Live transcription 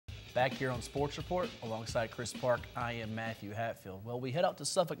Back here on Sports Report, alongside Chris Park, I am Matthew Hatfield. Well, we head out to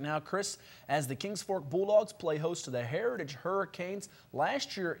Suffolk now, Chris, as the Kings Fork Bulldogs play host to the Heritage Hurricanes.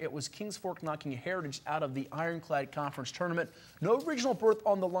 Last year, it was Kings Fork knocking Heritage out of the Ironclad Conference Tournament. No regional berth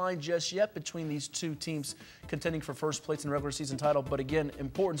on the line just yet between these two teams contending for first place in the regular season title, but again,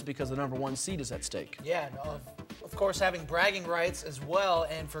 importance because the #1 seed is at stake. Yeah, of course, having bragging rights as well,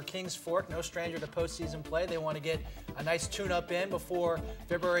 and for Kings Fork, no stranger to postseason play. They want to get a nice tune-up in before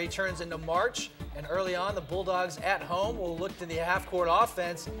February turns into March, and early on, the Bulldogs at home will look to the half-court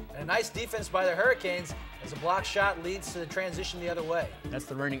offense, and a nice defense by the Hurricanes as a block shot leads to the transition the other way. That's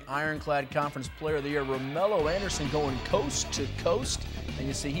the reigning Ironclad Conference Player of the Year, Romello Anderson, going coast to coast, and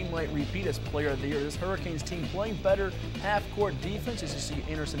you see he might repeat as Player of the Year. This Hurricanes team playing better half-court defense, as you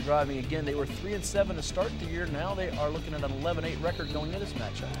see Anderson driving again. They were 3-7 to start the year. Now they are looking at an 11-8 record going into this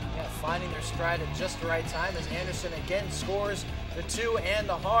matchup. Yeah, finding their stride at just the right time as Anderson again scores the 2 and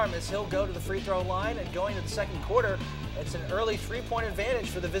the harm as he'll go to the free throw line, and going to the second quarter, it's an early 3-point advantage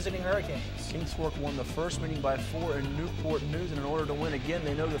for the visiting Hurricanes. Kings Fork won the first meeting by 4 in Newport News, and in order to win again,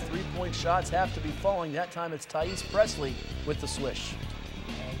 they know the 3-point shots have to be falling. That time it's Thais Presley with the swish.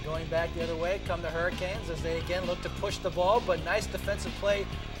 And going back the other way come the Hurricanes as they again look to push the ball, but nice defensive play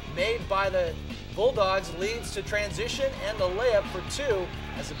made by the Bulldogs leads to transition and the layup for 2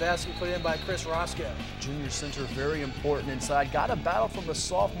 as the basket put in by Chris Roscoe. Junior center, very important inside. Got a battle from the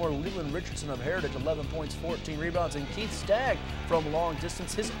sophomore Leland Richardson of Heritage, 11 points, 14 rebounds. And Keith Stagg from long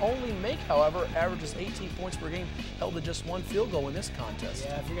distance. His only make, however, averages 18 points per game, held to just 1 field goal in this contest.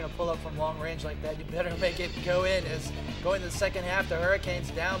 Yeah, if you're going to pull up from long range like that, you better make it go in. As going to the second half, the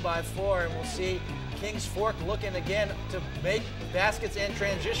Hurricanes down by 4, and we'll see Kings Fork looking again to make baskets and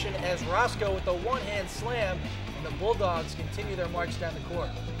transition as Roscoe with a one-hand slam, and the Bulldogs continue their march down the court.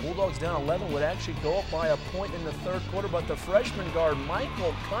 Bulldogs down 11 would actually go up by a point in the third quarter, but the freshman guard,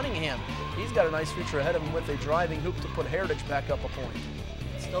 Michael Cunningham, he's got a nice future ahead of him with a driving hoop to put Heritage back up a point.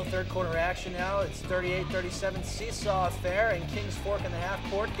 Still third quarter action now. It's 38-37 seesaw affair, and Kings Fork in the half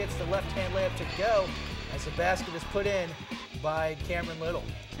court gets the left-hand layup to go as the basket is put in by Cameron Little.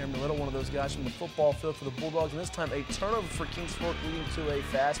 Cameron Little, one of those guys from the football field for the Bulldogs, and this time a turnover for Kings Fork leading to a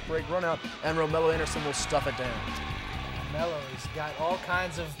fast break run out, and Romello Anderson will stuff it down. Romello has got all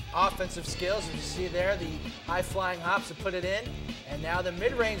kinds of offensive skills, as you see there, the high-flying hops to put it in, and now the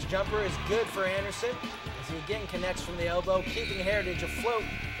mid-range jumper is good for Anderson as he again connects from the elbow, keeping Heritage afloat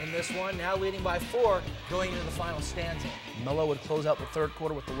in this one, now leading by 4 going into the final stanza. Mello would close out the third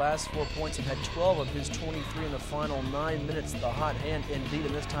quarter with the last 4 points and had 12 of his 23 in the final 9 minutes. The hot hand indeed,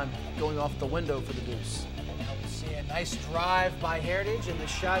 and this time going off the window for the deuce. Now we see a nice drive by Heritage, and the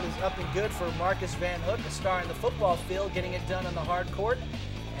shot is up and good for Marcus Van Hook, a star in the football field, getting it done on the hard court.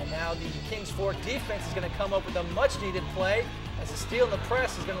 And now the Kings Fork defense is going to come up with a much-needed play as a steal in the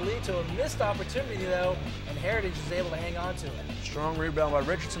press is going to lead to a missed opportunity, though, and Heritage is able to hang on to it. Strong rebound by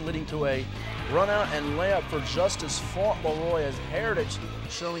Richardson, leading to a run-out and layup for Justice Fauntleroy as Heritage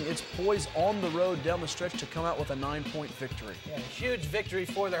showing its poise on the road down the stretch to come out with a 9-point victory. Yeah, huge victory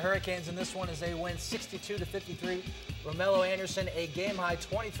for the Hurricanes in this one as they win 62-53. Romello Anderson, a game-high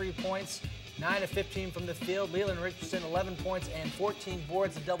 23 points, 9 of 15 from the field. Leland Richardson, 11 points and 14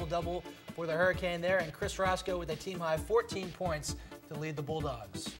 boards, a double-double for the Hurricane there. And Chris Roscoe with a team-high 14 points to lead the Bulldogs.